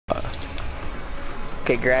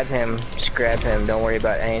Okay, grab him. Just grab him. Don't worry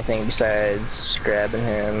about anything besides grabbing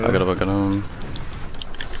him. I gotta work on him.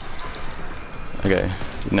 Okay,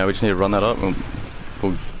 now we just need to run that up and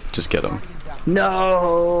we'll just get him.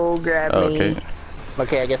 No, grab me. Okay.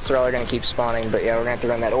 Okay, I guess Thrall are gonna keep spawning, but yeah, we're gonna have to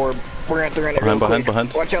run that orb. We're gonna have to run it real quick.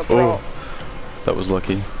 Behind. Watch out, Thrall. Oh, that was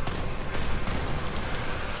lucky.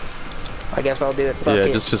 I guess I'll do it. Fuck yeah,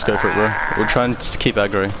 it. just go for it, bro. We'll try and just keep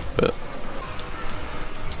aggro, but.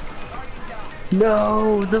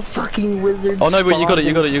 No, the fucking wizard. Oh no, but you got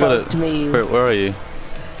it. Me. Wait, where are you?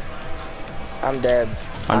 I'm dead.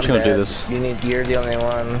 I'm just gonna do this. You're the only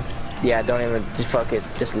one. Yeah, don't even. Just fuck it.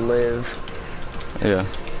 Just live. Yeah.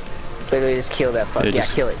 Literally just kill that fuck. Yeah,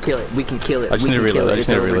 kill it. We can kill it. I just need to reload.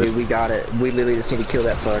 Dude. We got it. We literally just need to kill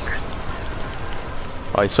that fuck.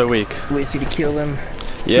 Oh, he's so weak. We just need to kill him.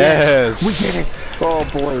 Yes! We did it! Oh,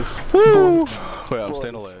 boys. Woo! Boys. Wait, I'm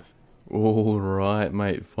staying alive. Alright,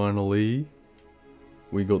 mate, finally.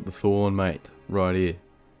 We got the Thorn, mate. Right here.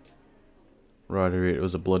 Right here. It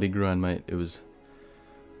was a bloody grind, mate. It was...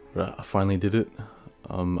 Right, I finally did it.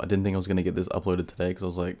 I didn't think I was going to get this uploaded today, because I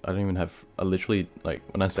was like, I don't even have... I literally, like,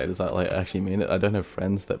 when I say this, I like, actually mean it. I don't have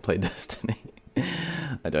friends that play Destiny.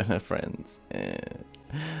 I don't have friends.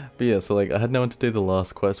 But yeah, so like I had no one to do the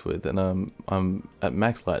last quest with, and I'm at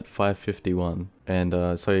max light 551,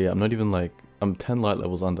 and so yeah, I'm not even like, I'm 10 light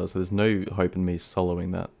levels under, so there's no hope in me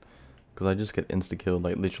soloing that, because I just get insta killed.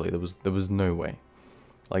 Like literally, there was no way.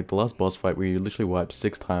 Like the last boss fight, we literally wiped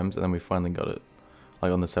 6 times, and then we finally got it,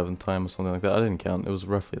 like on the 7th time or something like that. I didn't count. It was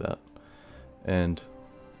roughly that, and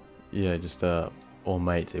yeah, just oh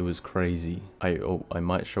mate, it was crazy. I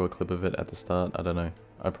might show a clip of it at the start. I don't know.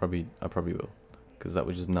 I probably will, because that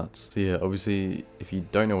was just nuts. So yeah, obviously, if you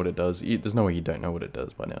don't know what it does, there's no way you don't know what it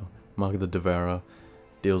does by now. Mark of the Devourer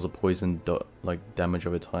deals a poison like damage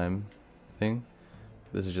over time thing.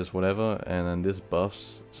 This is just whatever, and then this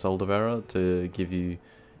buffs Soul Devourer to give you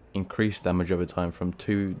increased damage over time from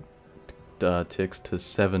 2 ticks to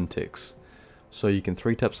 7 ticks. So you can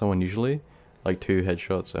 3-tap someone usually, like 2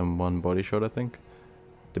 headshots and 1 body shot, I think,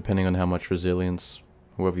 depending on how much resilience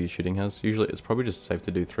whoever you're shooting has. Usually it's probably just safe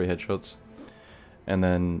to do 3 headshots, and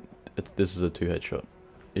then this is a 2 headshot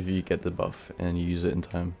if you get the buff and you use it in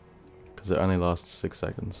time, because it only lasts 6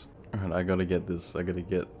 seconds. Alright, I gotta get this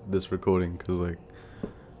recording, because like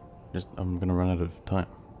I'm gonna run out of time.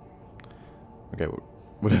 Okay,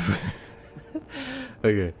 whatever.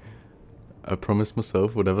 Okay, I promised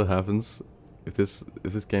myself, whatever happens, if this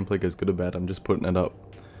gameplay goes good or bad, I'm just putting it up.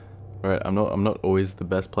 Right, I'm not always the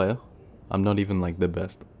best player. I'm not even like the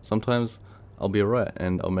best. Sometimes I'll be alright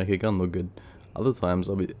and I'll make a gun look good. Other times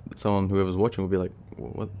whoever's watching will be like,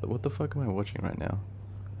 what the fuck am I watching right now?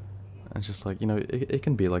 And it's just like, you know, it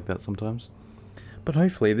can be like that sometimes. But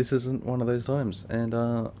hopefully this isn't one of those times, and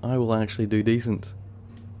I will actually do decent.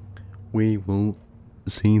 We will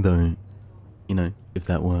see though, you know, if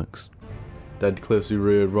that works. Dead cliffs you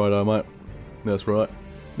reared, right eye mate. That's right.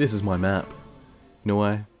 This is my map. You know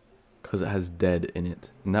why? Because it has dead in it,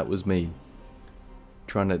 and that was me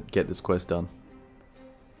trying to get this quest done.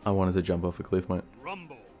 I wanted to jump off a cliff, mate.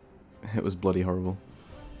 Rumble. It was bloody horrible.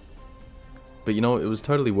 But you know, it was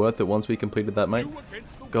totally worth it once we completed that, mate.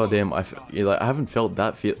 Goddamn, I haven't felt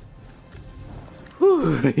that feel.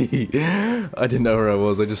 I didn't know where I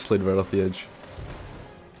was. I just slid right off the edge.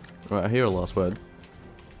 Right, I hear a last word.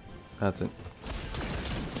 That's it.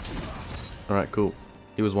 Alright, cool.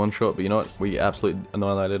 He was one shot, but you know what? We absolutely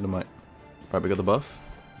annihilated him, mate. Right, we got the buff.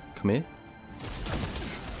 Come here.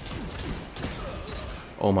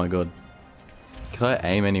 Oh my god. Can I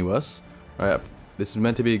aim any worse? Alright, this is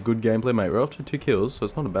meant to be a good gameplay, mate. We're up to 2 kills, so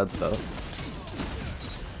it's not a bad start.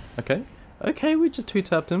 Okay. Okay, we just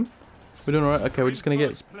 2-tapped him. We're doing alright. Okay, we're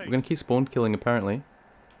gonna keep spawn killing apparently.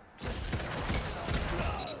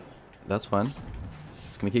 That's fine.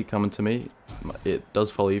 It's gonna keep coming to me. It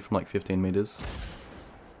does follow you from like 15 meters.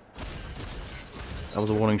 That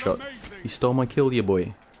was a warning shot. You stole my kill, you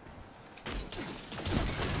boy.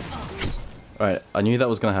 Alright, I knew that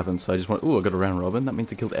was gonna happen, so I just went, ooh, I got a round robin. That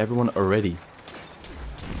means I killed everyone already.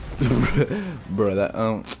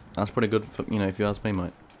 Bro, that's pretty good, for, you know, if you ask me,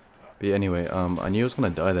 mate. But yeah, anyway, I knew I was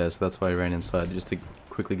gonna die there, so that's why I ran inside, just to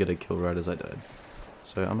quickly get a kill right as I died.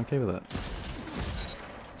 So I'm okay with that.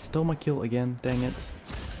 Stole my kill again, dang it.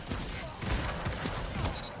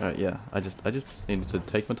 Alright, yeah, I just needed to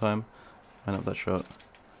take my time, line up that shot.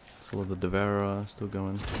 Still the Devourer still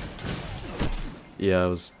going.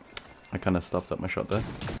 Yeah, I kind of stuffed up my shot there.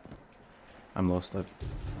 I'm lost.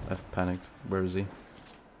 I've panicked. Where is he?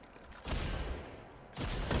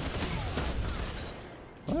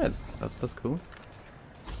 Alright, that's cool.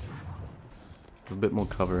 There's a bit more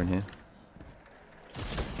cover in here.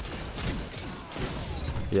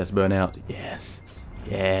 Yes, burn out. Yes.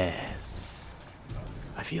 Yes.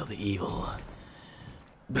 I feel the evil.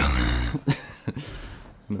 No.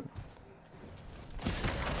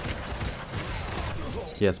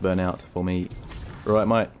 Yes, burn out for me. Right,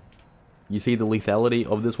 mate. You see the lethality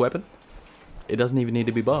of this weapon? It doesn't even need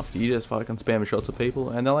to be buffed. You just fucking spam shots at people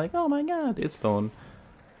and they're like, oh my god, it's Thorn.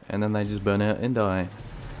 And then they just burn out and die.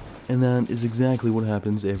 And that is exactly what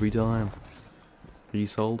happens every time. Are you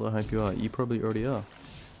sold? I hope you are. You probably already are.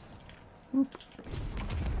 Oop.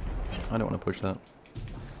 I don't want to push that.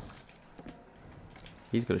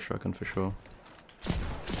 He's got a shotgun for sure.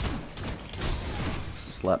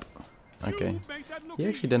 Slap. Okay. He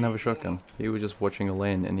actually didn't have a shotgun. He was just watching a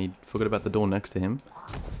lane and he forgot about the door next to him.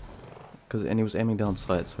 And he was aiming down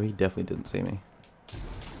sight, so he definitely didn't see me.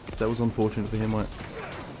 That was unfortunate for him, right?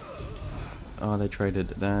 Oh, they traded.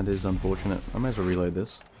 That is unfortunate. I may as well reload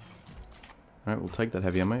this. Alright, we'll take that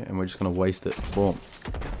heavy ammo and we're just going to waste it. Boom.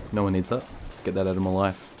 No one needs that. Get that out of my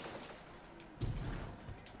life.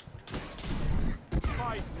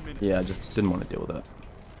 Yeah, I just didn't want to deal with that.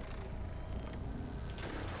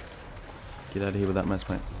 Get out of here with that mess,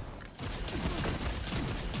 mate.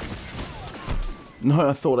 No,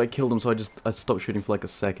 I thought I killed him, so I stopped shooting for like a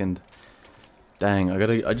second. Dang,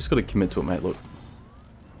 I just gotta commit to it, mate. Look,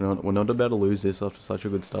 we're not about to lose this after such a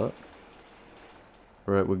good start.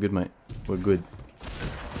 Alright, we're good, mate. We're good.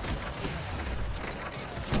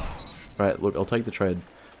 Right, look, I'll take the trade.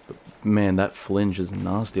 But man, that flinch is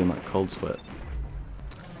nasty on that cold sweat.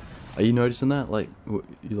 Are you noticing that? Like,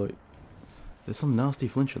 there's some nasty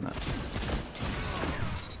flinch in that.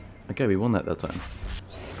 Okay, we won that time.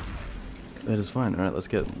 That is fine. Alright, let's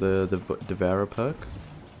get the Devourer perk.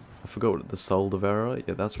 I forgot what the Soul Devourer.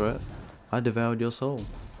 Yeah, that's right. I devoured your soul.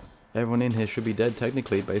 Everyone in here should be dead,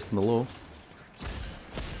 technically, based on the law.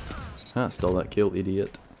 Ah, stole that kill,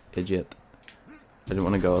 idiot. Idiot. I didn't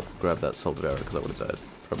want to go up and grab that Soul Devourer because I would have died,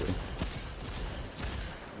 probably.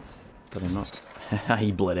 Did I not?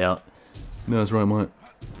 He bled out. No, that's right, mate.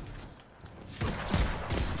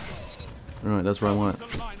 Alright, that's right, mate.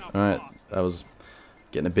 Alright, I was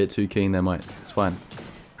getting a bit too keen there, mate. It's fine.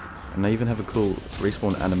 And I even have a cool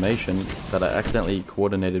respawn animation that I accidentally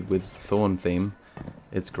coordinated with Thorn theme.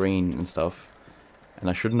 It's green and stuff. And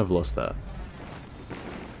I shouldn't have lost that.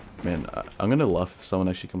 Man, I'm gonna laugh if someone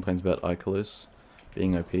actually complains about Icarus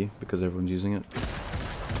being OP because everyone's using it.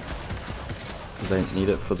 Because they need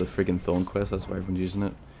it for the friggin' Thorn quest, that's why everyone's using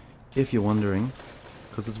it. If you're wondering,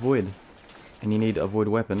 because it's void. And you need a void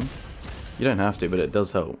weapon. You don't have to, but it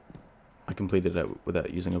does help. I completed it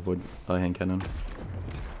without using a void hand cannon.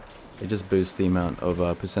 It just boosts the amount of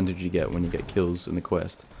percentage you get when you get kills in the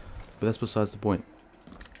quest. But that's besides the point.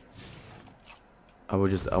 I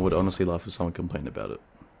would honestly laugh if someone complained about it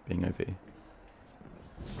being OP.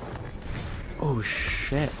 Oh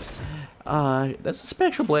shit. That's the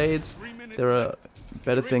Spectral Blades. There are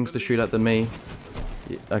better things to shoot at than me.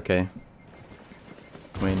 Yeah, okay.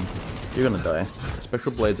 I mean, you're gonna die.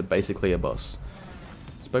 Spectral Blades are basically a boss.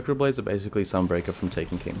 Spectral Blades are basically Sunbreaker from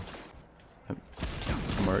Taken King. I'm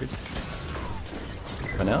worried.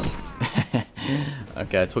 Run out?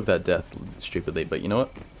 Okay, I took that death stupidly, but you know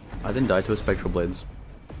what? I didn't die to a Spectral Blades.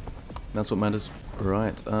 That's what matters.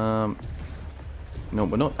 Right, no,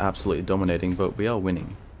 we're not absolutely dominating, but we are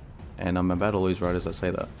winning. And I'm about to lose right as I say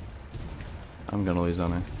that. I'm gonna lose,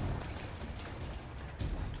 aren't I?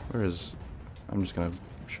 Where is... I'm just gonna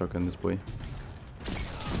shotgun this boy.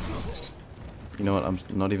 You know what, I'm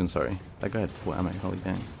not even sorry. That guy had full ammo, holy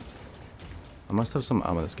dang. I must have some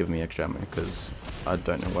armor that's giving me extra ammo, because I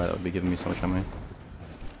don't know why that would be giving me so much ammo.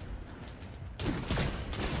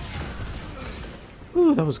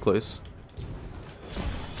 Ooh, that was close.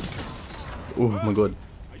 Oh my god.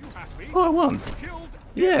 Oh, I won!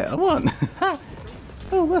 Yeah, I won!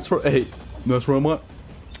 Oh, that's right. Hey, that's right, mate.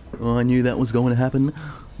 Oh, I knew that was going to happen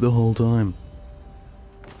the whole time.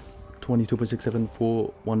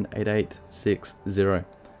 22.67418860.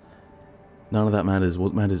 None of that matters.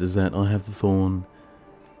 What matters is that I have the Thorn,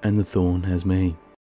 and the Thorn has me.